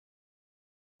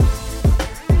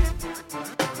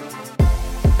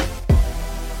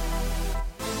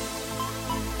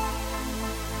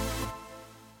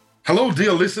Hello,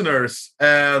 dear listeners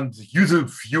and YouTube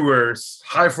viewers.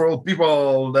 Hi, for all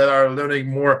people that are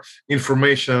learning more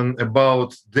information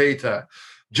about data.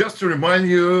 Just to remind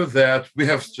you that we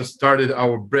have just started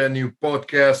our brand new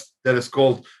podcast that is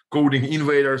called Coding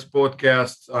Invaders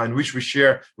Podcast, in which we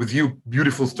share with you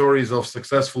beautiful stories of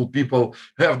successful people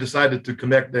who have decided to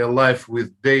connect their life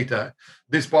with data.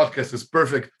 This podcast is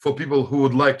perfect for people who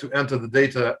would like to enter the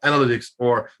data analytics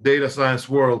or data science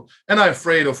world and are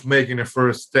afraid of making a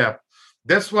first step.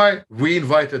 That's why we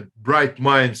invited bright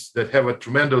minds that have a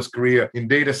tremendous career in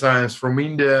data science from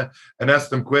India and asked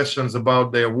them questions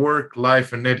about their work,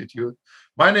 life, and attitude.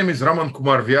 My name is Raman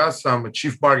Kumar Vyas. I'm a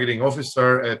chief marketing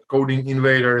officer at Coding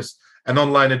Invaders, an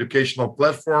online educational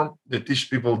platform that teaches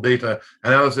people data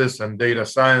analysis and data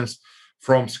science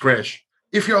from scratch.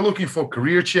 If you are looking for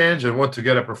career change and want to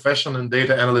get a profession in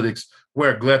data analytics,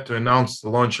 we're glad to announce the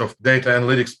launch of data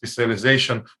analytics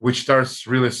specialization, which starts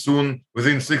really soon.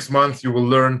 Within 6 months, you will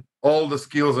learn all the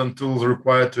skills and tools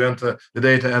required to enter the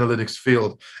data analytics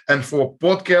field. And for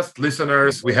podcast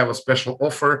listeners, we have a special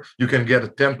offer. You can get a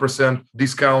 10%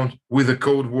 discount with the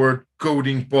code word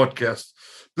coding podcast.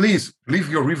 Please leave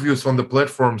your reviews on the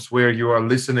platforms where you are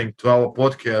listening to our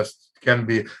podcast. It can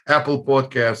be Apple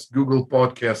Podcasts, Google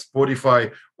Podcasts,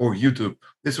 Spotify, or YouTube.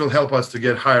 This will help us to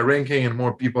get higher ranking and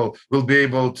more people will be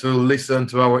able to listen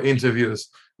to our interviews.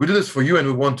 We do this for you and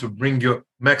we want to bring you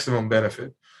maximum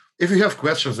benefit. If you have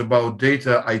questions about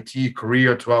data, IT,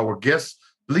 career to our guests,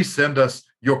 please send us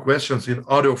your questions in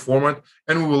audio format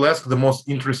and we will ask the most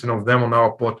interesting of them on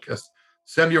our podcast.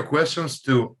 Send your questions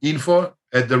to info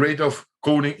at the rate of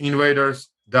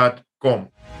codinginvaders.com.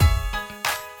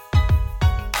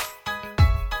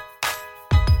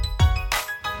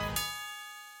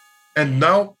 And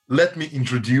now let me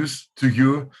introduce to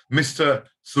you Mr.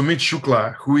 Sumit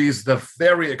Shukla, who is the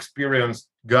very experienced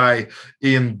guy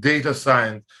in data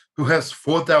science, who has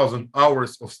 4,000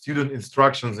 hours of student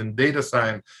instructions in data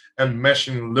science and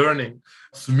machine learning.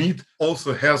 Sumit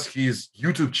also has his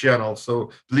YouTube channel, so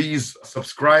please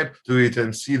subscribe to it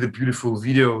and see the beautiful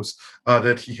videos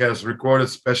that he has recorded,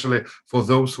 especially for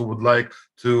those who would like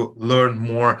to learn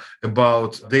more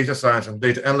about data science and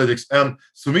data analytics. And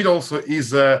Sumit also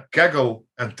is a Kaggle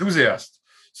enthusiast.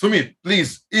 Sumit,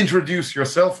 please introduce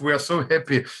yourself. We are so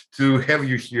happy to have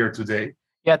you here today.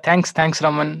 Yeah, thanks,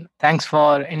 Raman. Thanks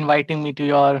for inviting me to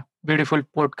your beautiful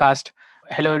podcast.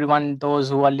 Hello, everyone,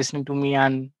 those who are listening to me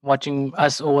and watching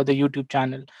us over the YouTube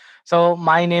channel. So,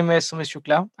 my name is Sumit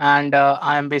Shukla, and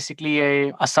I am basically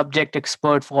a subject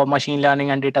expert for machine learning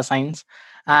and data science.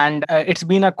 And it's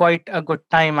been a quite a good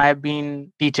time. I've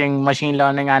been teaching machine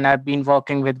learning, and I've been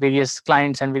working with various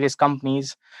clients and various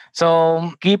companies.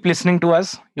 So keep listening to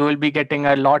us. You will be getting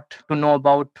a lot to know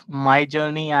about my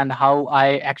journey and how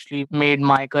I actually made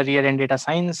my career in data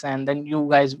science. And then you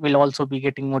guys will also be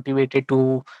getting motivated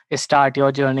to start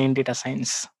your journey in data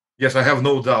science. Yes, I have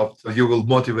no doubt you will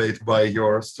motivate by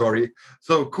your story.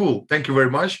 So cool. Thank you very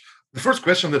much. The first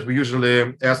question that we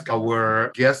usually ask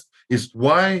our guests is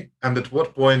why and at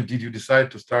what point did you decide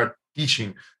to start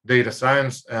teaching data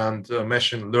science and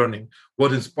machine learning?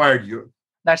 What inspired you?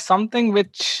 That's something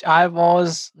which I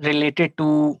was related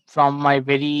to from my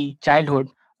very childhood.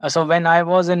 So when I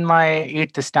was in my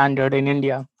 8th standard in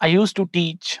India, I used to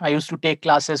take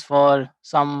classes for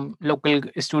some local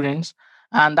students.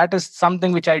 And that is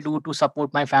something which I do to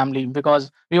support my family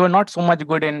because we were not so much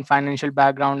good in financial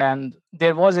background, and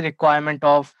there was a requirement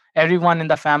of everyone in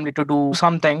the family to do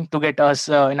something to get us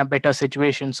in a better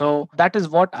situation. So that is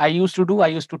what I used to do. I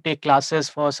used to take classes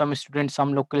for some students,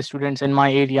 some local students in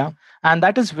my area, and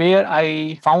that is where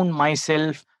I found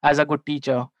myself as a good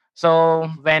teacher. So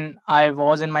when I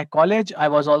was in my college, I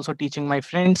was also teaching my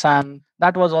friends, and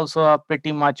that was also a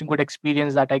pretty much good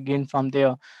experience that I gained from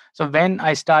there. So when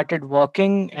I started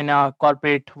working in a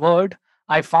corporate world,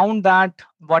 I found that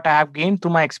what I have gained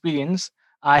through my experience,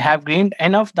 I have gained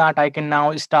enough that I can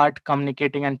now start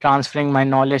communicating and transferring my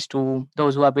knowledge to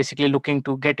those who are basically looking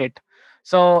to get it.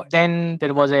 So then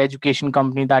there was an education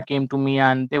company that came to me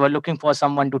and they were looking for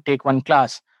someone to take one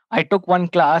class. I took one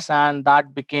class and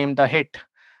that became the hit.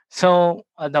 So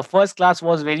the first class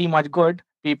was very much good.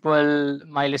 People,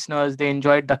 my listeners, they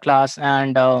enjoyed the class.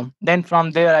 And then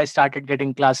from there, I started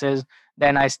getting classes.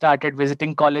 Then I started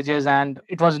visiting colleges, and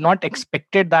it was not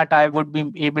expected that I would be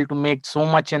able to make so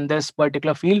much in this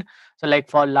particular field. So, like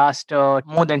for last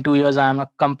more than 2 years, I am a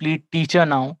complete teacher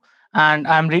now, and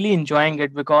I'm really enjoying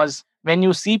it because when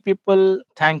you see people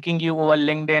thanking you over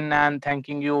LinkedIn and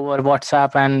thanking you over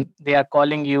WhatsApp, and they are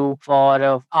calling you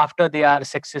for after they are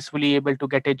successfully able to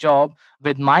get a job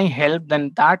with my help,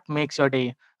 then that makes your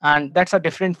day. And that's a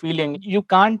different feeling. You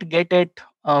can't get it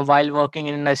while working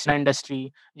in an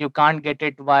industry. You can't get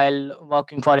it while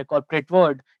working for a corporate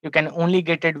world. You can only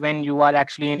get it when you are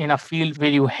actually in a field where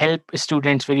you help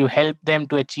students, where you help them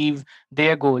to achieve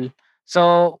their goal.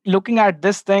 So looking at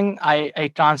this thing,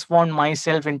 I transformed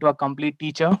myself into a complete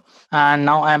teacher, and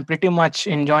now I'm pretty much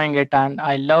enjoying it and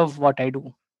I love what I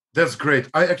do. That's great.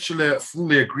 I actually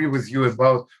fully agree with you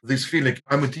about this feeling.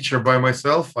 I'm a teacher by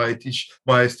myself. I teach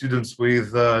my students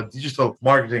with digital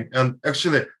marketing. And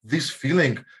actually, this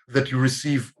feeling that you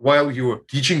receive while you're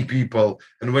teaching people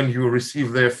and when you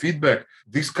receive their feedback,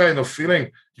 this kind of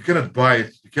feeling, you cannot buy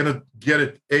it. You cannot get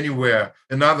it anywhere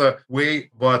another way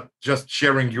but just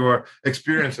sharing your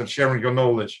experience and sharing your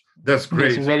knowledge. That's Yes,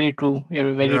 great. very true.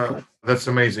 You're very Yeah, true. that's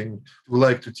amazing. We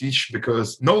like to teach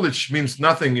because knowledge means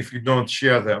nothing if you don't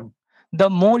share them. The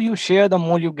more you share, the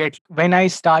more you get. When I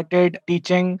started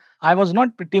teaching, I was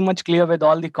not pretty much clear with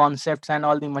all the concepts and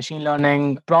all the machine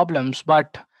learning problems.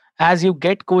 But as you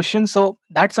get questions, so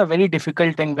that's a very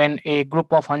difficult thing when a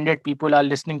group of 100 people are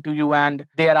listening to you and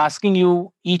they are asking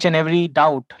you each and every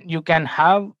doubt. You can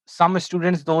have some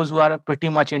students, those who are pretty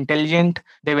much intelligent,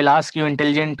 they will ask you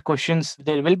intelligent questions.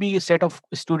 There will be a set of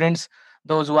students,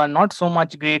 those who are not so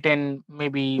much great in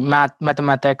maybe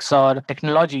mathematics or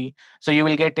technology, so you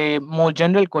will get a more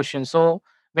general question. So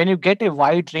when you get a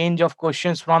wide range of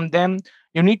questions from them,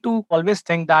 you need to always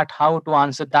think that how to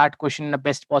answer that question in the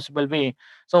best possible way.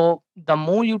 So the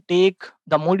more you take,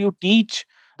 the more you teach,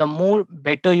 the more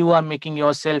better you are making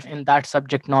yourself in that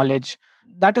subject knowledge.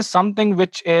 That is something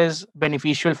which is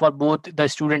beneficial for both the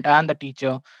student and the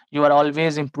teacher. You are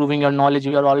always improving your knowledge,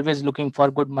 you are always looking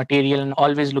for good material and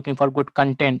always looking for good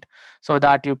content, so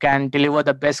that you can deliver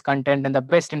the best content and the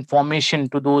best information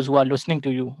to those who are listening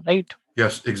to you, right?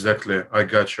 Yes, exactly. I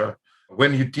gotcha.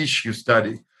 When you teach, you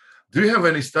study. Do you have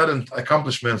any student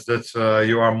accomplishments that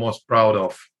you are most proud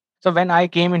of? So when I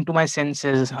came into my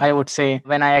senses, I would say,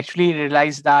 when I actually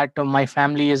realized that my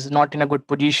family is not in a good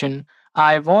position,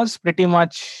 I was pretty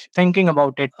much thinking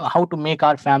about it, how to make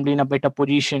our family in a better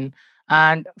position.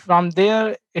 And from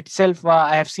there itself,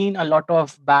 I have seen a lot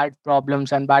of bad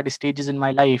problems and bad stages in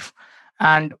my life.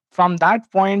 And from that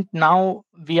point, now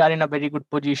we are in a very good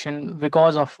position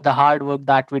because of the hard work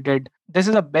that we did. This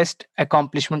is the best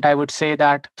accomplishment, I would say,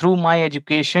 that through my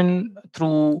education,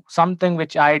 through something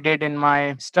which I did in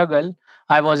my struggle,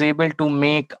 I was able to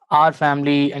make our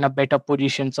family in a better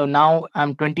position. So now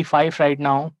I'm 25 right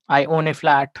now. I own a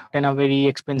flat in a very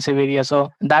expensive area.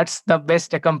 So that's the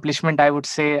best accomplishment I would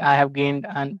say I have gained.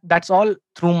 And that's all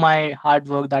through my hard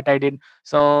work that I did.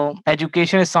 So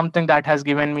education is something that has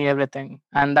given me everything.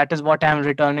 And that is what I'm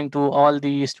returning to all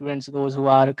the students, those who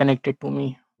are connected to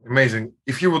me. Amazing.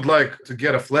 If you would like to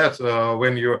get a flat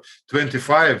when you're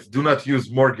 25, do not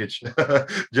use mortgage.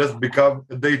 Just become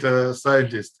a data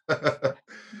scientist.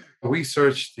 We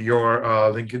searched your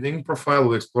LinkedIn profile.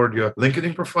 We explored your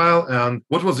LinkedIn profile, and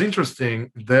what was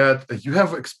interesting that you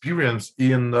have experience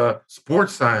in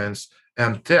sports science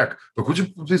and tech. But could you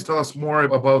please tell us more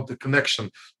about the connection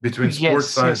between sports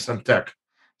Yes, science yes. and tech?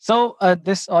 So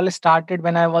this all started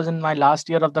when I was in my last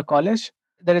year of the college.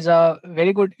 There is a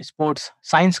very good sports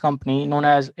science company known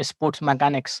as Sports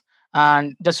Mechanics.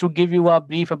 And just to give you a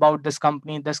brief about this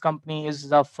company is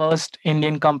the first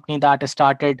Indian company that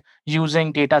started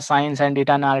using data science and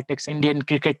data analytics in Indian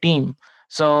cricket team.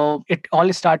 So it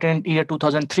all started in year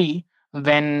 2003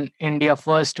 when India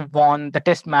first won the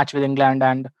test match with England,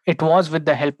 and it was with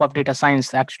the help of data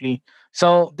science actually.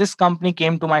 So this company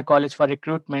came to my college for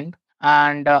recruitment,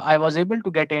 and I was able to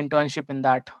get an internship in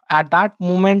that. At that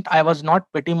moment I was not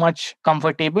pretty much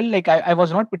comfortable, like I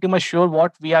was not pretty much sure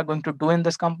what we are going to do in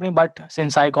this company, but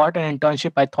since I got an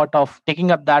internship I thought of taking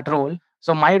up that role.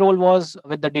 So my role was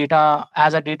with the data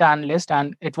as a data analyst,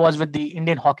 and it was with the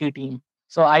Indian hockey team.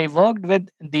 So I worked with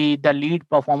the lead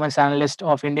performance analyst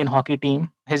of Indian hockey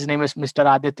team. His name is Mr.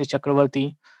 Aditya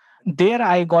Chakravarti. There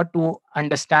I got to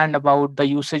understand about the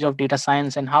usage of data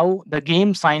science and how the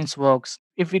game science works.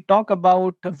 If we talk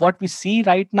about what we see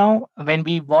right now when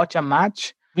we watch a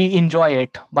match, we enjoy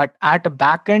it, but at the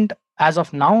back end, as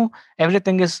of now,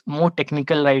 everything is more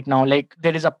technical right now. Like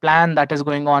there is a plan that is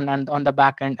going on and on the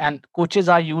back end, and coaches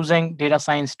are using data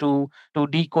science to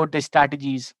decode the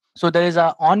strategies. So there is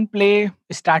a on play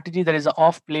strategy, there is a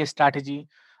off play strategy,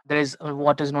 there is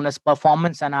what is known as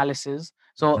performance analysis.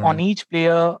 So on Mhm. each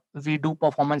player, we do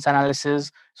performance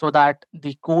analysis so that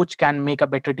the coach can make a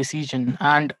better decision.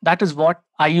 And that is what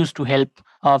I used to help.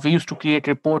 We used to create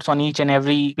reports on each and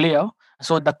every player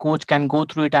so the coach can go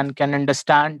through it and can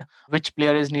understand which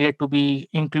player is needed to be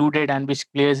included and which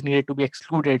player is needed to be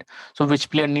excluded. So which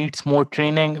player needs more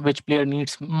training, which player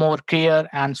needs more care,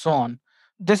 and so on.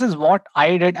 This is what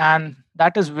I did, and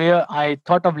that is where I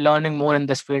thought of learning more in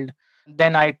this field.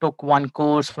 Then I took one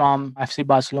course from FC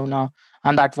Barcelona,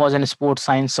 and that was in sports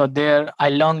science. So there I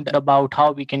learned about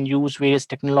how we can use various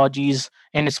technologies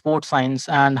in sports science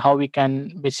and how we can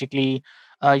basically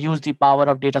use the power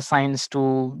of data science to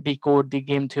decode the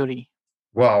game theory.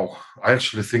 Wow, I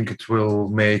actually think it will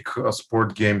make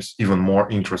sport games even more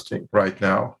interesting right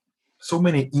now. So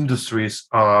many industries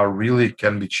really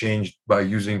can be changed by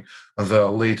using the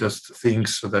latest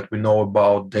things that we know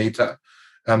about data.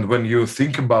 And when you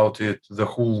think about it, the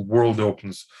whole world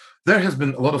opens. There has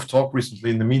been a lot of talk recently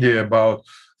in the media about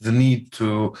the need to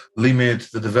limit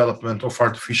the development of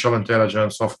artificial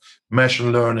intelligence, of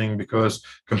machine learning, because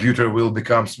computer will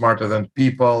become smarter than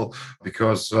people,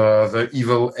 because the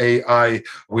evil AI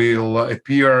will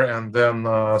appear and then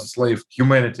slave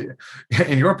humanity.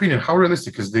 In your opinion, how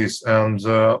realistic is this, and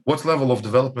what level of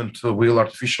development will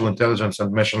artificial intelligence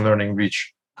and machine learning reach?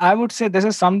 I would say this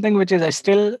is something which is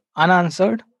still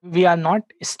unanswered. We are not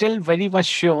still very much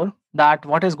sure that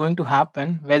what is going to happen,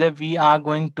 whether we are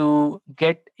going to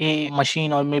get a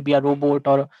machine or maybe a robot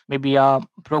or maybe a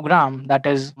program that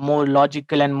is more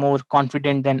logical and more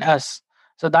confident than us.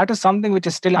 So that is something which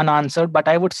is still unanswered. But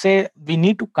I would say we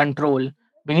need to control,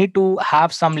 we need to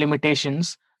have some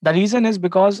limitations. The reason is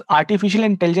because artificial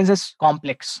intelligence is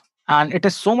complex, and it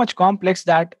is so much complex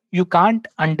that you can't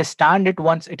understand it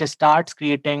once it starts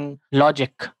creating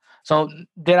logic. So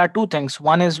there are two things.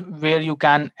 One is where you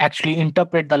can actually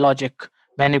interpret the logic,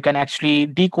 when you can actually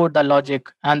decode the logic,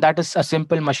 and that is a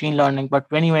simple machine learning. But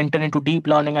when you enter into deep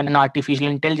learning and artificial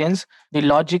intelligence, the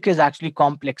logic is actually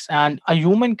complex, and a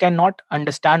human cannot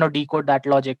understand or decode that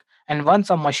logic. And once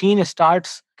a machine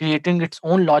starts creating its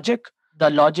own logic,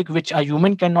 the logic which a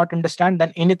human cannot understand,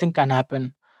 then anything can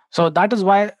happen. So that is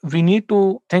why we need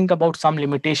to think about some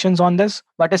limitations on this.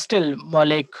 But still,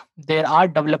 like, there are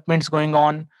developments going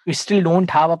on. We still don't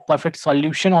have a perfect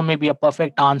solution or maybe a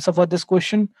perfect answer for this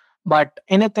question. But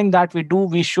anything that we do,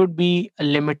 we should be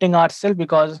limiting ourselves,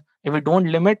 because if we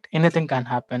don't limit, anything can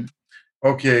happen.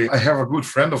 Okay, I have a good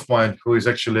friend of mine who is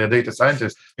actually a data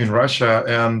scientist in Russia,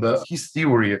 and his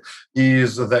theory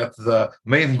is that the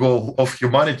main goal of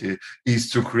humanity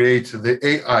is to create the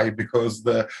AI, because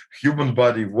the human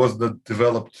body was not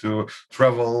developed to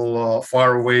travel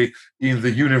far away in the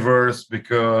universe,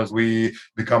 because we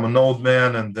become an old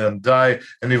man and then die.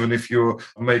 And even if you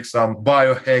make some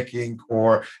biohacking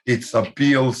or eat some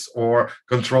pills or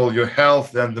control your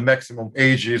health, then the maximum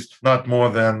age is not more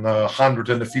than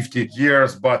 150 years.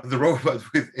 But the robot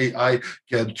with AI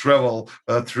can travel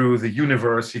through the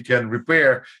universe. He can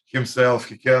repair himself.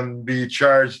 He can be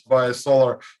charged by a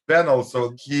solar panel.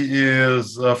 So he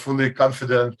is fully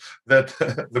confident that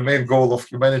the main goal of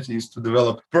humanity is to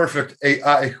develop perfect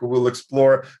AI who will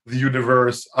explore the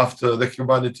universe after the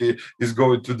humanity is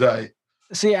going to die.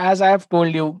 See, as I have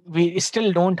told you, we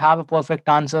still don't have a perfect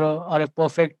answer or a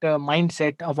perfect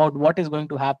mindset about what is going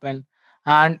to happen.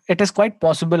 And it is quite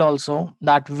possible also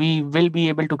that we will be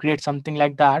able to create something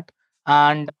like that.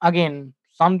 And again,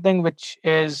 something which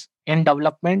is in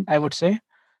development, I would say,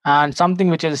 and something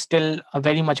which is still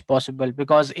very much possible,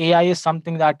 because AI is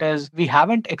something that is we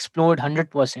haven't explored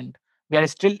 100%. We are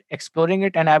still exploring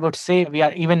it. And I would say we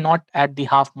are even not at the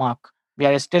half mark. We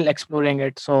are still exploring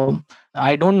it. So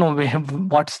I don't know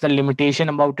what's the limitation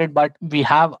about it, but we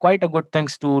have quite a good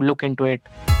things to look into it.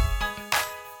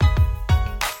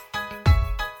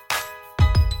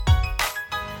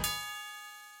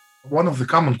 One of the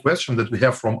common questions that we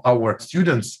have from our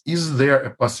students, is there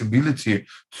a possibility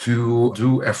to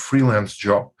do a freelance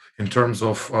job in terms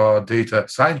of data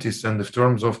scientists and in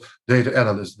terms of data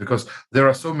analysts? Because there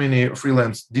are so many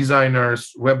freelance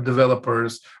designers, web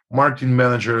developers, marketing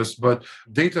managers, but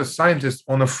data scientists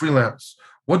on a freelance,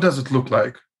 what does it look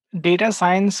like? Data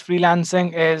science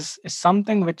freelancing is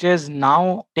something which is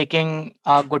now taking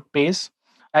a good pace.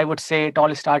 I would say it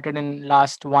all started in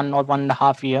last 1 or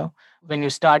 1.5 year, when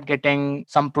you start getting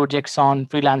some projects on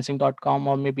freelancing.com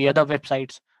or maybe other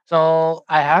websites. So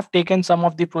I have taken some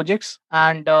of the projects,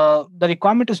 and the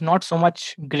requirement is not so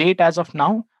much great as of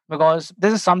now, because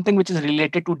this is something which is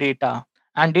related to data,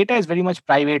 and data is very much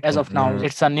private as of now. Mhm.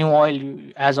 It's a new oil,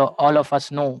 as all of us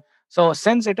know. So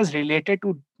since it is related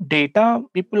to data,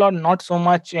 people are not so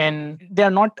much in, they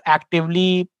are not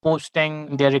actively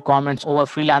posting their requirements over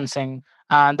freelancing.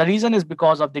 And the reason is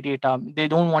because of the data. They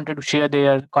don't wanted to share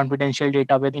their confidential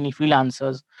data with any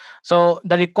freelancers. So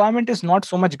the requirement is not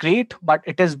so much great, but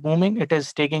it is booming. It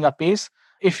is taking a pace.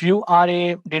 If you are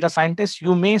a data scientist,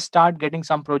 you may start getting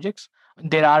some projects.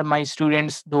 There are my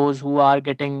students, those who are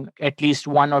getting at least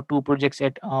 1 or 2 projects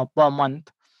per month.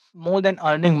 More than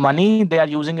earning money, they are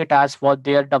using it as for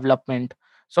their development.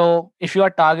 So if you are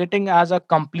targeting as a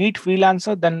complete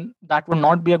freelancer, then that would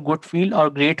not be a good field or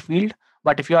great field.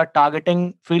 But if you are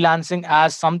targeting freelancing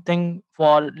as something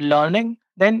for learning,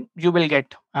 then you will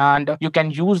get, and you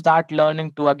can use that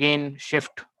learning to again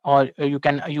shift, or you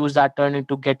can use that learning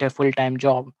to get a full-time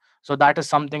job. So that is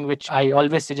something which I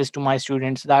always suggest to my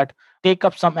students, that take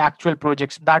up some actual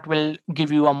projects that will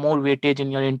give you a more weightage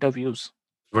in your interviews.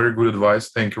 Very good advice.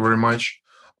 Thank you very much.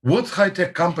 What high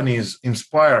tech companies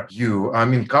inspire you? I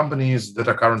mean, companies that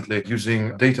are currently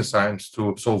using data science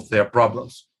to solve their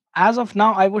problems. As of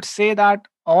now, I would say that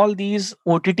all these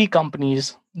OTT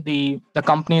companies, the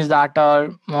companies that are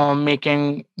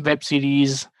making web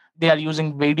series, they are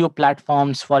using video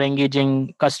platforms for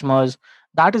engaging customers.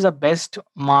 That is the best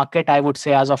market, I would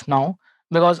say, as of now,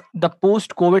 because the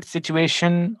post COVID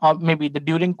situation, or maybe the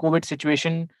during COVID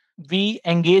situation, we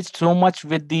engaged so much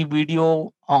with the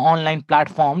video online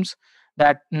platforms,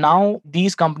 that now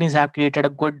these companies have created a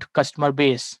good customer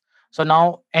base. So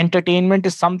now entertainment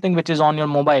is something which is on your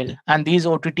mobile, and these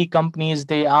OTT companies,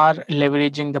 they are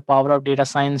leveraging the power of data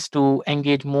science to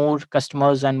engage more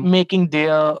customers and making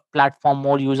their platform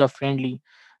more user friendly.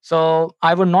 So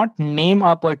I would not name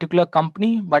a particular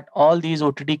company, but all these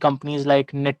OTT companies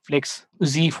like Netflix,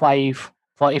 Z5,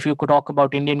 for if you could talk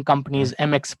about Indian companies,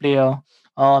 MX Player,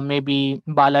 maybe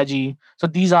Balaji. So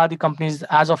these are the companies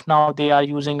as of now, they are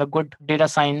using a good data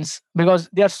science because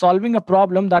they are solving a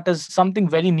problem that is something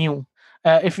very new.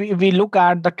 If we look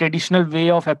at the traditional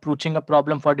way of approaching a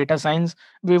problem for data science,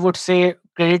 we would say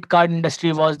credit card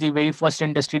industry was the very first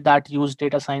industry that used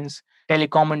data science.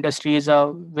 Telecom industry is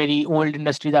a very old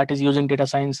industry that is using data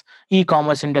science.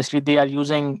 E-commerce industry, they are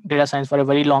using data science for a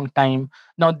very long time.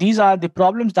 Now these are the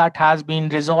problems that has been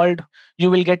resolved. You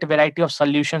will get a variety of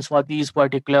solutions for these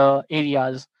particular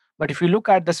areas. But if you look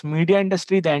at this media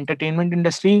industry, the entertainment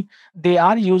industry, they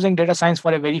are using data science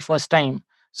for a very first time.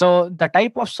 So the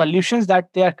type of solutions that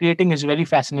they are creating is very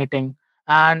fascinating.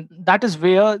 And that is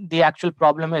where the actual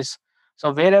problem is.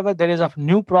 So wherever there is a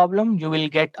new problem, you will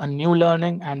get a new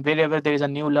learning. And wherever there is a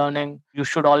new learning, you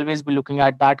should always be looking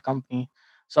at that company.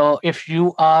 So if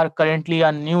you are currently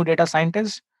a new data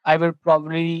scientist, I will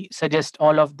probably suggest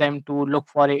all of them to look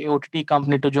for a OTT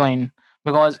company to join,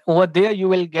 because over there you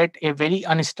will get a very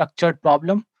unstructured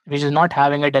problem which is not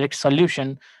having a direct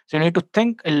solution. So you need to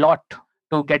think a lot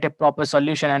to get a proper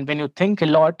solution. And when you think a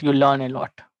lot, you learn a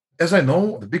lot. As I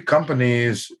know, the big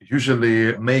companies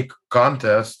usually make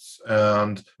contests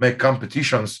and make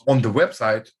competitions on the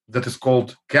website that is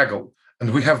called Kaggle.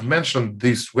 And we have mentioned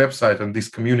this website and this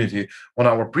community on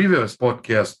our previous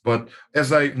podcast. But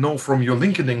as I know from your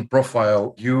LinkedIn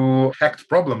profile, you hacked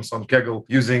problems on Kaggle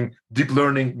using deep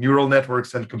learning, neural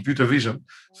networks, and computer vision.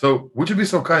 So, would you be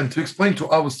so kind to explain to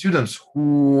our students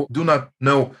who do not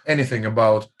know anything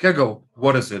about Kaggle,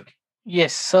 what is it?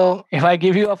 Yes. So if I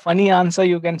give you a funny answer,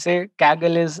 you can say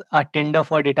Kaggle is a Tinder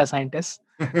for data scientists.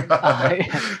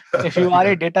 If you are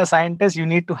a data scientist, you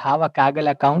need to have a Kaggle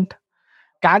account.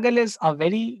 Kaggle is a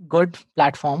very good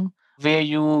platform where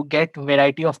you get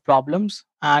variety of problems,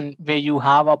 and where you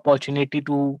have opportunity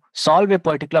to solve a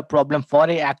particular problem for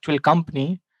a actual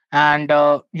company, and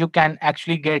you can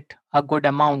actually get a good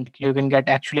amount. You can get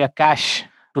actually a cash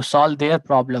to solve their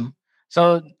problem.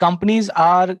 So companies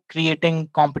are creating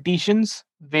competitions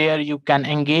where you can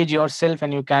engage yourself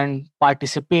and you can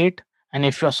participate. And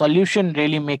if your solution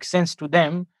really makes sense to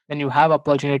them, then you have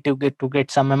opportunity to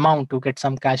get some amount, to get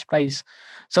some cash prize.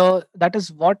 So that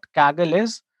is what Kaggle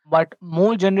is. But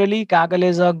more generally, Kaggle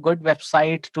is a good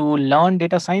website to learn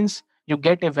data science. You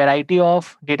get a variety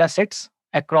of data sets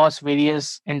across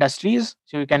various industries.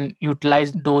 So you can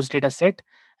utilize those data set,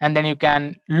 and then you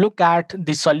can look at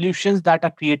the solutions that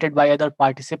are created by other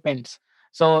participants.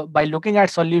 So by looking at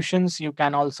solutions, you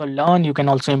can also learn, you can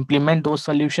also implement those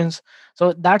solutions.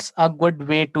 So that's a good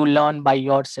way to learn by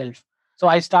yourself. So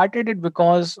I started it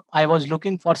because I was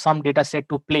looking for some data set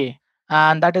to play,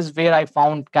 and that is where I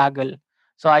found Kaggle.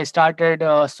 So I started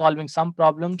solving some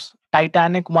problems.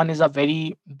 Titanic one is a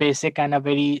very basic and a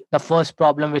very the first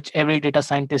problem which every data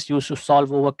scientist used to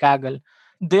solve over Kaggle.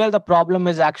 There, the problem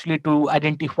is actually to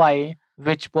identify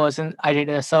which person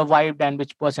survived and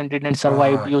which person didn't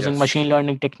survive Ah, using yes. machine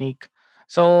learning technique.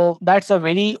 So that's a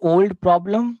very old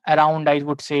problem, around I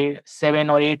would say 7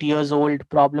 or 8 years old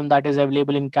problem that is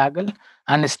available in Kaggle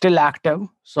and is still active.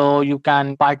 So you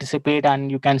can participate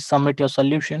and you can submit your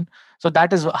solution. So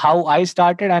that is how I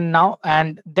started,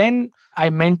 and then I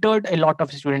mentored a lot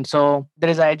of students. So there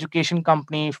is an education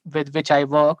company with which I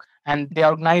work, and they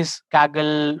organize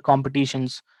Kaggle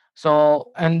competitions.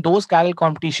 So in those Kaggle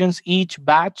competitions, each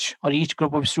batch or each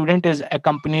group of student is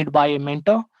accompanied by a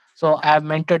mentor. So I have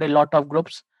mentored a lot of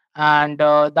groups, And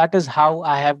that is how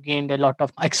I have gained a lot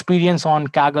of experience on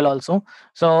Kaggle also.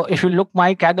 So if you look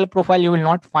my Kaggle profile, you will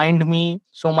not find me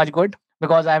so much good,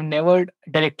 because I have never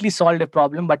directly solved a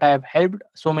problem, but I have helped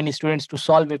so many students to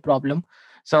solve a problem.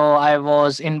 So I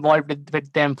was involved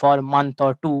with them for a month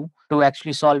or two to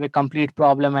actually solve a complete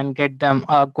problem and get them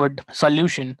a good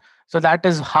solution. So that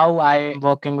is how I am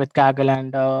working with Kaggle,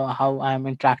 and how I am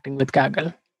interacting with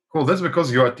Kaggle. Cool. That's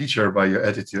because you are a teacher by your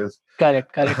attitude.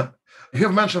 Correct, correct. You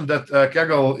have mentioned that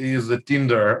Kaggle is a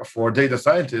Tinder for data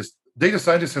scientists. Data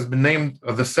scientist has been named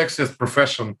the sexiest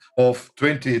profession of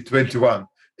 2021.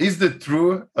 Is that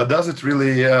true? Does it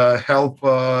really help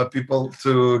people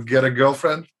to get a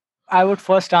girlfriend? I would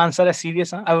first answer a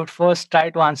serious. I would first try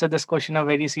to answer this question a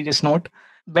very serious note.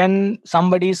 When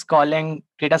somebody is calling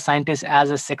data scientist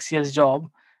as a sexiest job,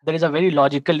 there is a very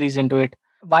logical reason to it.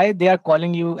 Why they are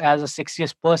calling you as a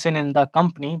sexiest person in the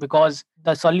company? Because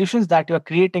the solutions that you are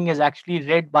creating is actually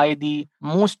read by the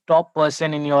most top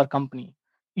person in your company.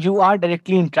 You are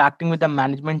directly interacting with the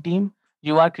management team.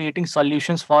 You are creating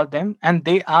solutions for them, and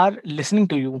they are listening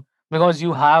to you because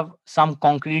you have some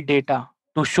concrete data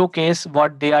to showcase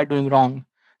what they are doing wrong.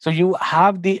 So you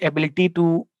have the ability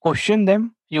to question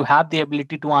them, you have the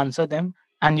ability to answer them,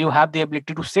 and you have the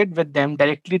ability to sit with them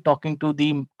directly talking to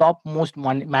the topmost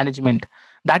management.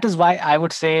 That is why I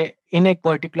would say in a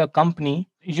particular company,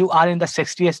 you are in the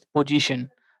sexiest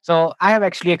position. So I have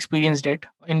actually experienced it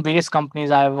in various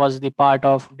companies. I was the part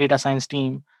of data science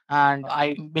team, and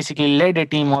I basically led a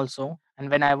team also. And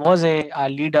when I was a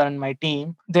leader in my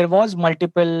team, there was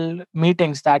multiple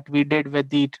meetings that we did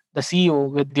with the CEO,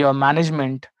 with your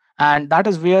management. And that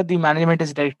is where the management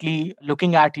is directly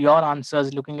looking at your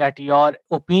answers, looking at your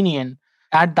opinion.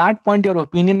 At that point, your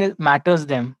opinion matters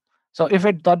them. So if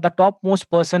the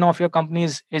topmost person of your company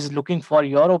is looking for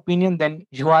your opinion, then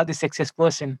you are the sexiest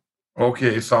person.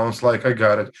 Okay, sounds like I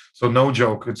got it. So no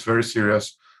joke, it's very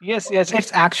serious. Yes, yes,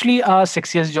 it's actually a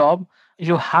 6 years job.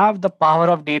 You have the power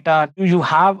of data. You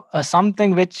have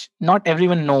something which not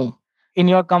everyone know. In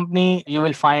your company, you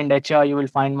will find HR, you will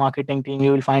find marketing team,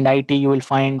 you will find IT, you will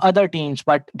find other teams.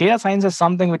 But data science is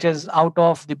something which is out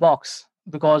of the box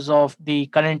because of the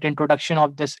current introduction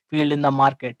of this field in the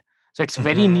market. So it's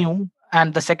very Mhm. new.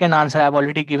 And the second answer I've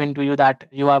already given to you, that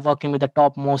you are working with the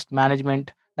topmost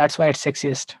management. That's why it's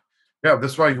sexiest. Yeah,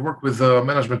 that's why you work with the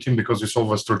management team because you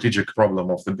solve a strategic problem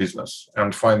of the business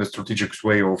and find a strategic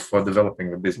way of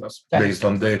developing the business based Correct.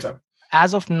 on data.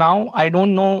 As of now, I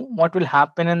don't know what will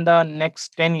happen in the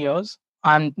next 10 years.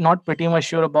 I'm not pretty much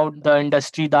sure about the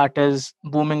industry that is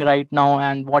booming right now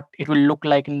and what it will look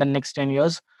like in the next 10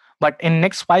 years. But in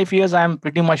next 5 years, I'm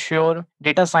pretty much sure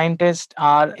data scientists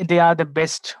are the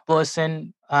best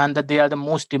person, and that they are the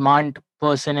most demand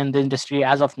person in the industry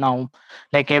as of now.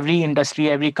 Like every industry,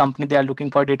 every company, they are looking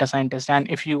for data scientists. And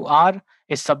if you are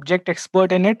a subject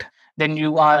expert in it, then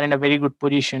you are in a very good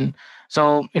position.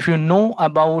 So if you know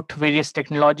about various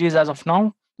technologies as of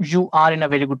now, you are in a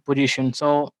very good position.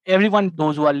 So everyone,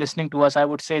 those who are listening to us, I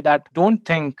would say that don't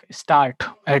think, start.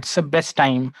 It's the best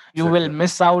time. You will Exactly.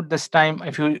 miss out this time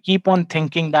if you keep on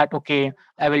thinking that, okay,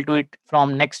 I will do it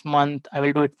from next month, I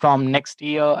will do it from next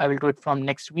year, I will do it from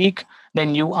next week.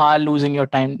 Then you are losing your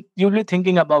time. You'll be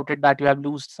thinking about it that you have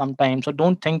lost some time. So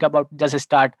don't think about, just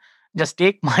start. Just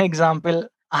take my example.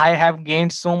 I have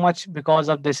gained so much because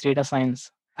of this data science.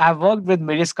 I've worked with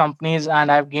various companies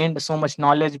and I've gained so much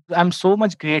knowledge. I'm so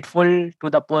much grateful to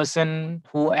the person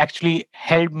who actually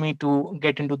helped me to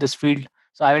get into this field.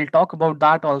 So I will talk about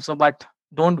that also, but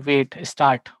don't wait,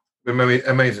 start.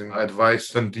 Amazing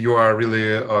advice, and you are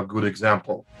really a good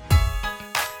example.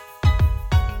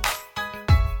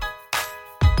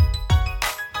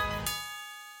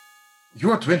 You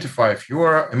are 25. You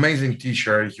are amazing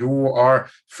teacher. You are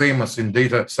famous in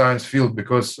data science field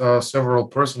because several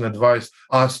person advised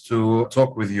us to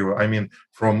talk with you. I mean,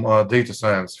 from data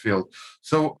science field.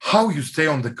 So, how you stay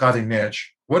on the cutting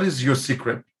edge? What is your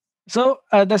secret? So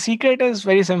the secret is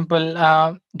very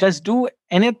simple. Just do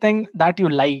anything that you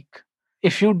like.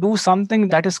 If you do something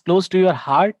that is close to your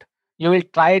heart, you will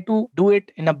try to do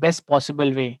it in the best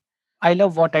possible way. I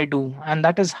love what I do, and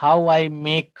that is how I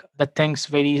make the things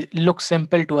very look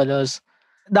simple to others.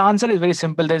 The answer is very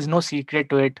simple. There is no secret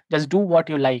to it. Just do what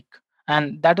you like,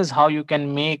 and that is how you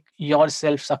can make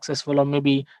yourself successful, or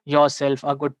maybe yourself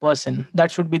a good person.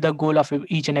 That should be the goal of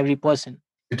each and every person.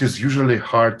 It is usually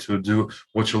hard to do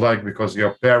what you like because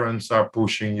your parents are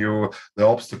pushing you, the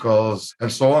obstacles,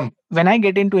 and so on. When I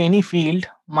get into any field,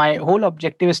 my whole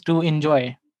objective is to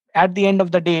enjoy. At the end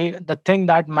of the day, the thing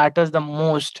that matters the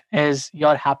most is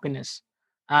your happiness.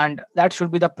 And that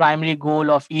should be the primary goal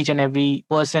of each and every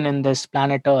person in this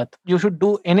planet Earth. You should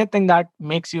do anything that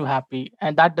makes you happy.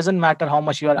 And that doesn't matter how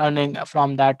much you are earning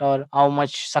from that or how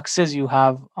much success you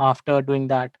have after doing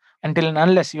that. Until and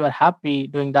unless you are happy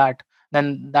doing that,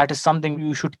 then that is something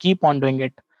you should keep on doing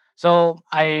it. So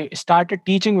I started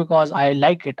teaching because I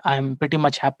like it. I'm pretty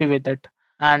much happy with it.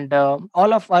 And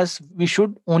all of us, we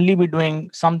should only be doing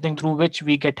something through which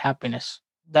we get happiness.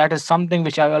 That is something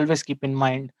which I always keep in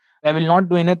mind. I will not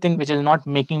do anything which is not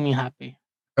making me happy.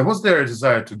 And was there a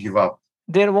desire to give up?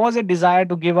 There was a desire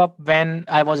to give up when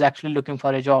I was actually looking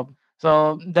for a job.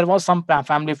 So there was some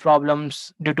family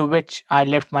problems due to which I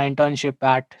left my internship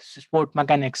at Sport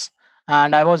Mechanics.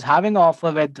 And I was having an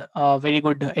offer with a very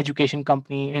good education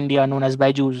company in India known as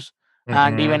Byju's.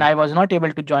 And even Mm-hmm. I was not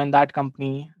able to join that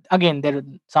company. Again, there were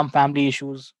some family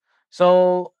issues.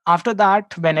 So after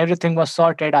that, when everything was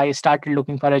sorted, I started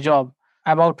looking for a job.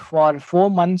 About for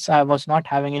 4 months, I was not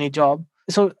having any job.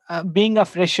 So being a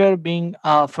fresher, being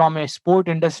from a sport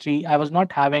industry, I was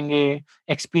not having a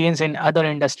experience in other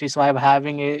industries, so I'm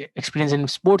having a experience in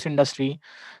sports industry.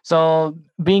 So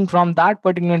being from that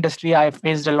particular industry, I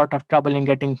faced a lot of trouble in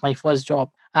getting my first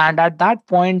job. And at that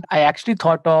point, I actually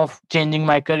thought of changing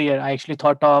my career. I actually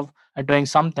thought of doing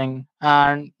something,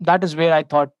 and that is where I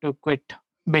thought to quit,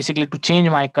 basically to change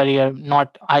my career.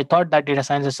 Not, I thought that data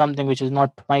science is something which is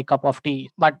not my cup of tea,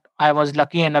 but I was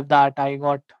lucky enough that I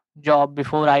got job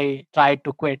before I tried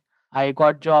to quit. I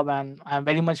got job, and I'm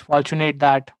very much fortunate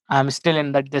that I'm still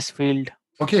in this field.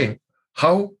 Okay,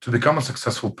 how to become a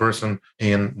successful person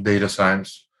in data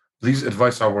science? Please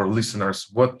advise our listeners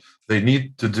what they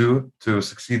need to do to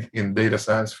succeed in data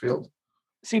science field.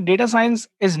 See, data science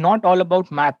is not all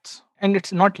about maths, and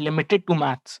it's not limited to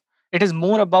maths. It is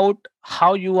more about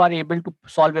how you are able to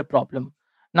solve a problem.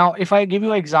 Now, if I give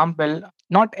you an example,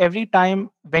 not every time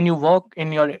when you work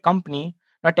in your company,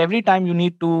 not every time you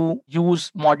need to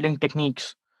use modeling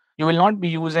techniques. You will not be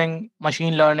using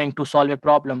machine learning to solve a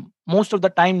problem. Most of the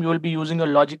time, you will be using your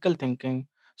logical thinking.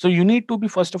 So, you need to be,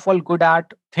 first of all, good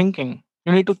at thinking.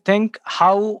 You need to think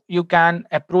how you can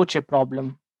approach a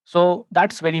problem. So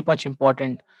that's very much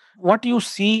important. What you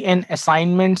see in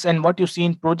assignments and what you see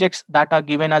in projects that are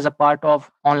given as a part of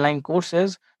online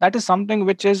courses, that is something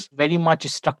which is very much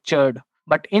structured.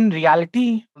 But in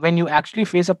reality, when you actually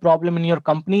face a problem in your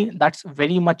company, that's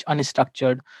very much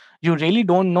unstructured. You really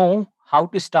don't know how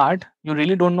to start, you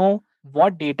really don't know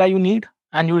what data you need,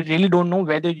 and you really don't know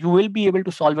whether you will be able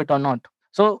to solve it or not.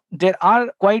 So there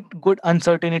are quite good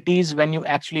uncertainties when you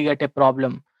actually get a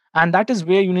problem, and that is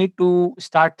where you need to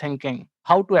start thinking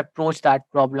how to approach that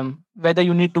problem, whether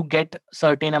you need to get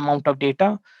certain amount of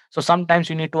data. So sometimes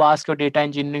you need to ask your data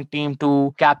engineering team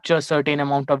to capture certain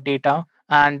amount of data,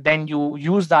 and then you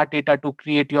use that data to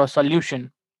create your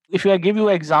solution. If I give you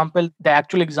an example, the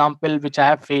actual example which I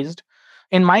have faced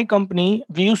in my company,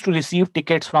 we used to receive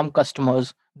tickets from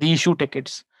customers, the issue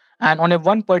tickets. And on a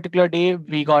one particular day,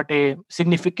 we got a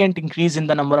significant increase in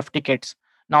the number of tickets.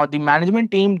 Now, the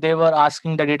management team, they were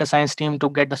asking the data science team to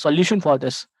get the solution for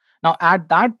this. Now, at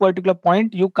that particular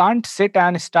point, you can't sit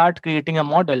and start creating a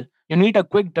model. You need a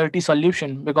quick, dirty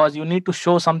solution because you need to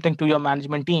show something to your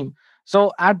management team.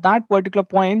 So, at that particular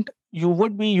point, you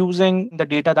would be using the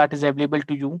data that is available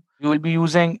to you. You will be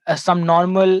using some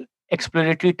normal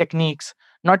exploratory techniques,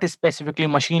 not specifically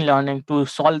machine learning, to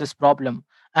solve this problem.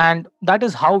 And that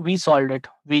is how we solved it.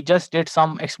 We just did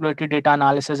some exploratory data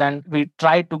analysis and we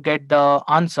tried to get the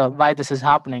answer why this is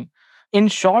happening. In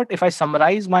short, if I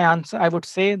summarize my answer, I would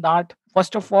say that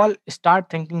first of all, start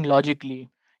thinking logically.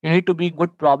 You need to be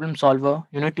good problem solver.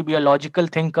 You need to be a logical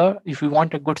thinker if you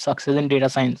want a good success in data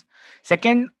science.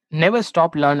 Second, never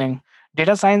stop learning.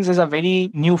 Data science is a very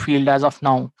new field as of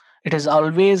now. It is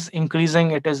always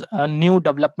increasing. It is new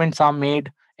developments are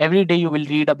made every day. You will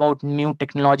read about new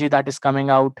technology that is coming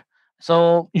out.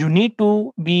 So you need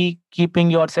to be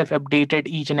keeping yourself updated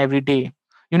each and every day.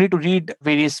 You need to read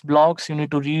various blogs, you need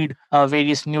to read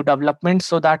various new developments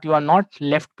so that you are not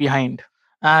left behind.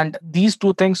 And these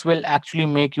two things will actually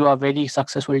make you a very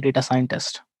successful data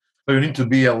scientist. So you need to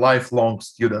be a lifelong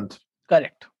student.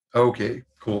 Correct. Okay,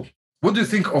 cool. What do you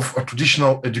think of a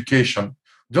traditional education?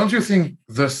 Don't you think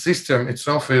the system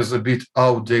itself is a bit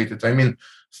outdated? I mean,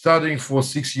 studying for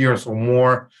 6 years or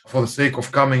more for the sake of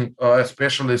becoming a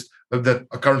specialist that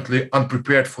are currently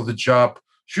unprepared for the job,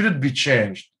 should it be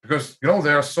changed? Because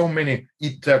there are so many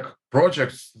e-tech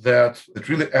projects that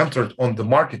really entered on the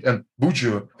market, and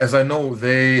Buju, as I know,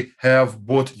 they have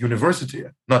bought university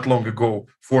not long ago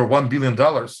for $1 billion.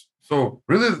 So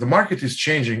really, the market is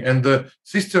changing, and the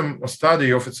system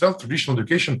study of itself, traditional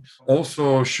education,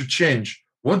 also should change.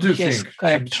 What do you Yes, think should be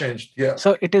correct. changed? Yeah.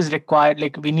 So it is required,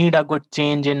 like we need a good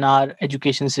change in our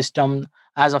education system.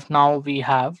 As of now we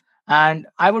have, and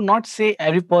I would not say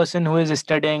every person who is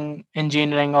studying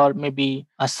engineering or maybe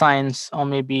a science or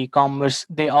maybe commerce,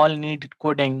 they all need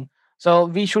coding. So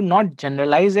we should not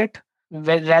generalize it.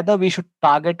 Rather we should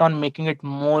target on making it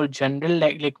more general,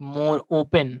 like more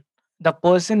open. The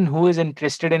person who is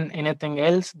interested in anything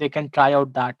else, they can try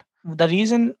out that. The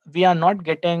reason we are not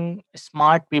getting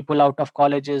smart people out of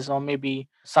colleges or maybe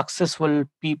successful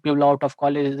people out of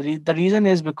college, the reason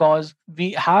is because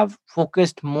we have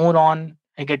focused more on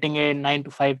getting a 9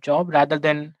 to 5 job rather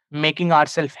than making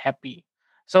ourselves happy.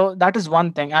 So that is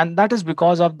one thing, and that is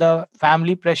because of the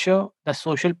family pressure, the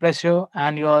social pressure,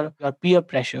 and your peer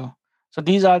pressure. So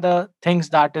these are the things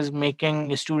that is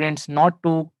making students not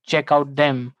to check out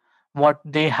them, what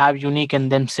they have unique in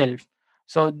themselves.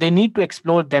 So they need to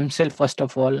explore themselves first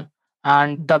of all.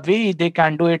 And the way they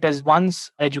can do it is once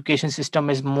education system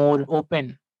is more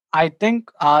open. I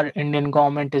think our Indian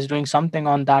government is doing something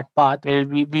on that path where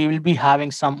we will be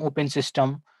having some open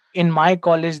system. In my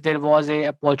college, there was a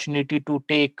opportunity to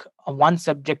take one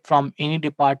subject from any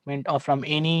department or from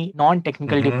any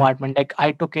non-technical Hmm. department. Like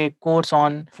I took a course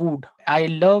on food. I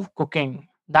love cooking.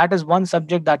 That is one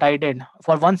subject that I did.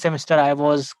 For one semester, I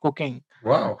was cooking.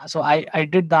 Wow. So I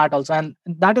did that also, and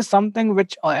that is something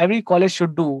which every college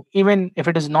should do. Even if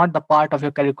it is not the part of your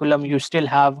curriculum, you still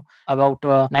have about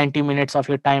 90 minutes of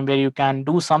your time where you can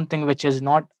do something which is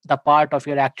not the part of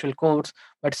your actual course,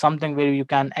 but something where you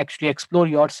can actually explore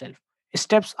yourself.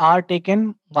 Steps are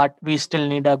taken, but we still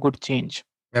need a good change.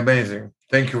 Amazing.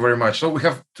 Thank you very much. So we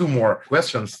have two more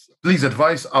questions. Please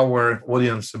advise our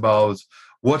audience about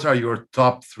what are your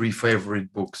top three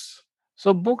favorite books.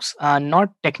 So books are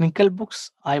not technical books.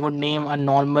 I would name a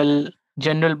normal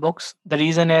general books. The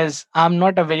reason is I'm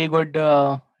not a very good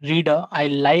reader. I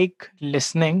like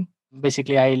listening.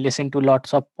 Basically, I listen to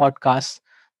lots of podcasts.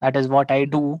 That is what I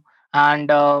do.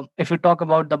 And if you talk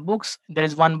about the books, there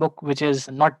is one book which is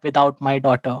Not Without My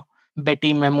Daughter.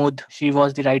 Betty Mahmood, she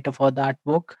was the writer for that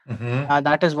book. Hmm.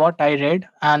 That is what I read.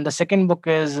 And the second book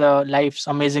is Life's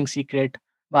Amazing Secret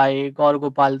by Gaur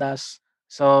Gopal Das.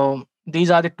 So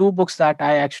these are the two books that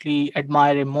I actually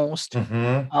admire most.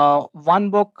 Hmm. One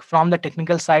book from the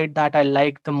technical side that I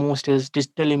like the most is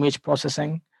digital image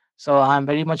processing. So I'm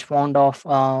very much fond of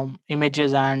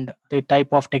images and the type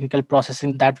of technical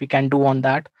processing that we can do on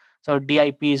that. So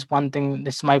DIP is one thing.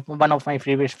 This is my one of my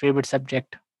favorite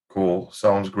subject. Cool.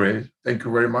 Sounds great. Thank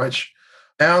you very much.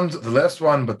 And the last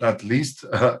one, but not least,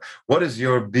 what is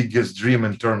your biggest dream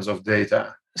in terms of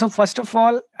data? So, first of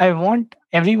all, I want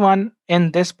everyone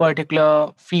in this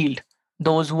particular field,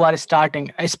 those who are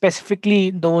starting,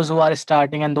 specifically those who are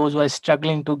starting and those who are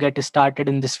struggling to get started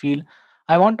in this field,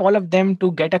 I want all of them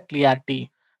to get a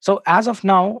clarity. So, as of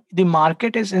now, the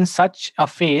market is in such a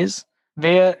phase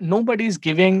where nobody is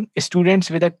giving students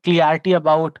with a clarity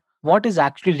about what is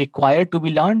actually required to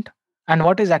be learned and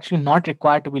what is actually not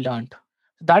required to be learned.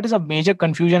 That is a major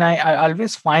confusion. I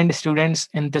always find students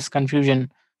in this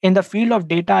confusion. In the field of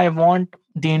data, I want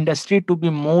the industry to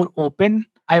be more open.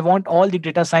 I want all the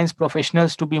data science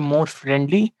professionals to be more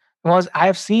friendly, because I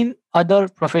have seen other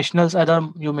professionals, other,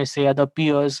 you may say, other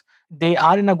peers, they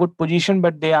are in a good position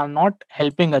but they are not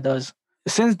helping others.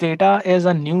 Since data is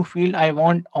a new field, I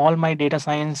want all my data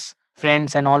science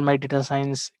friends and all my data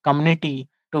science community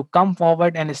to come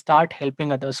forward and start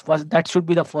helping others. First, that should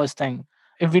be the first thing.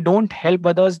 If we don't help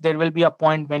others, there will be a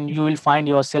point when you will find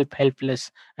yourself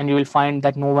helpless and you will find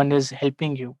that no one is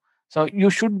helping you. So you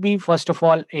should be first of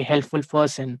all a helpful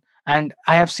person. And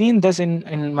I have seen this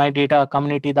in my data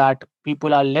community that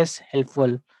people are less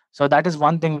helpful. So that is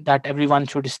one thing that everyone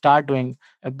should start doing.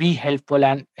 Be helpful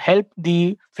and help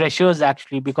the freshers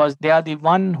actually, because they are the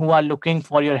one who are looking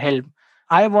for your help.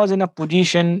 I was in a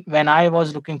position when I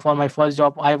was looking for my first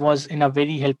job, I was in a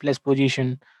very helpless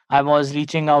position. I was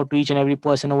reaching out to each and every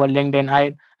person over LinkedIn.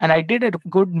 I did it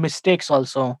good mistakes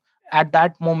also. At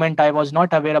that moment, I was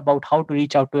not aware about how to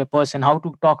reach out to a person, how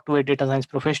to talk to a data science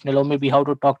professional, or maybe how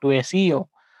to talk to a CEO.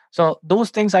 So those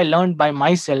things I learned by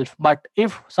myself. But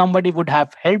if somebody would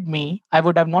have helped me, I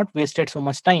would have not wasted so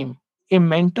much time. A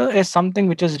mentor is something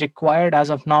which is required as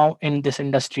of now in this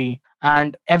industry,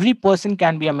 and every person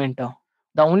can be a mentor.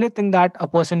 The only thing that a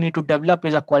person need to develop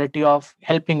is a quality of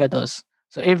helping others.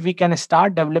 So if we can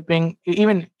start developing,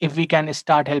 even if we can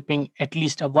start helping at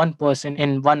least a one person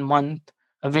in 1 month,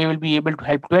 we will be able to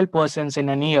help 12 persons in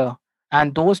a year,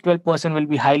 and those 12 person will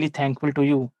be highly thankful to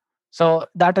you. So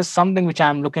that is something which I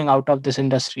am looking out of this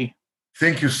industry.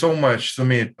 Thank you so much,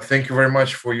 Sumit. Thank you very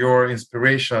much for your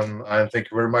inspiration and thank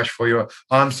you very much for your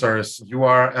answers. You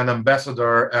are an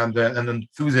ambassador and an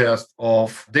enthusiast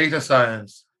of data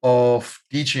science, of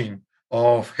teaching,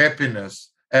 of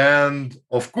happiness, and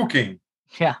of cooking.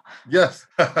 Yeah. Yes.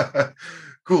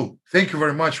 Cool. Thank you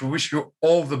very much. We wish you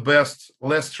all the best,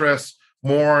 less stress,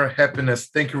 more happiness.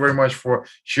 Thank you very much for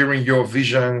sharing your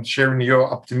vision, sharing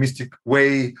your optimistic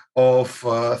way of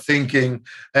thinking.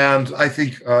 And I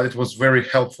think it was very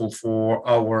helpful for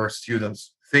our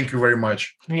students. Thank you very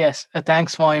much. Yes,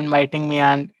 thanks for inviting me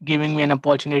and giving me an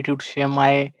opportunity to share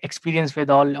my experience with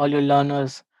all your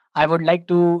learners. I would like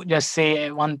to just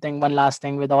say one thing, one last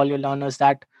thing with all your learners,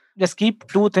 that just keep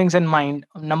two things in mind.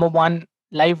 Number one,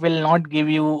 life will not give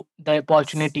you the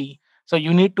opportunity. So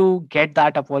you need to get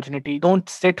that opportunity. Don't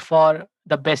sit for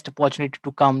the best opportunity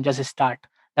to come, just start.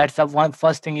 That's the one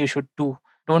first thing you should do.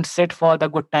 Don't sit for the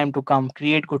good time to come.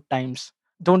 Create good times.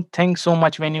 Don't think so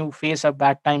much when you face a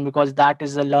bad time, because that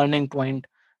is a learning point.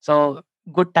 So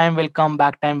good time will come,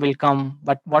 bad time will come,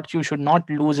 but what you should not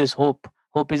lose is hope.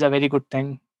 Hope is a very good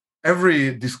thing.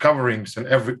 Every discoverings and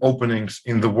every openings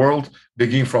in the world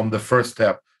begin from the first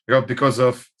step. Because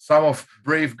of some of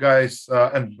brave guys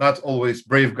and not always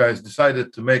brave guys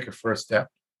decided to make a first step.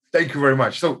 Thank you very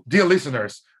much. So, dear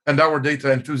listeners and our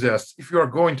data enthusiasts, if you are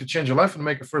going to change your life and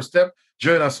make a first step,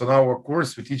 join us on our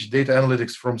course. We teach data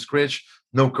analytics from scratch.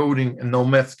 No coding and no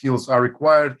math skills are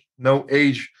required. No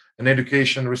age and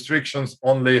education restrictions,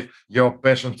 only your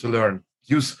passion to learn.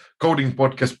 Use Coding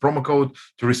Podcast promo code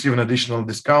to receive an additional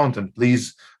discount and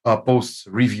please post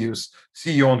reviews.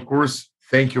 See you on course.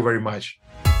 Thank you very much.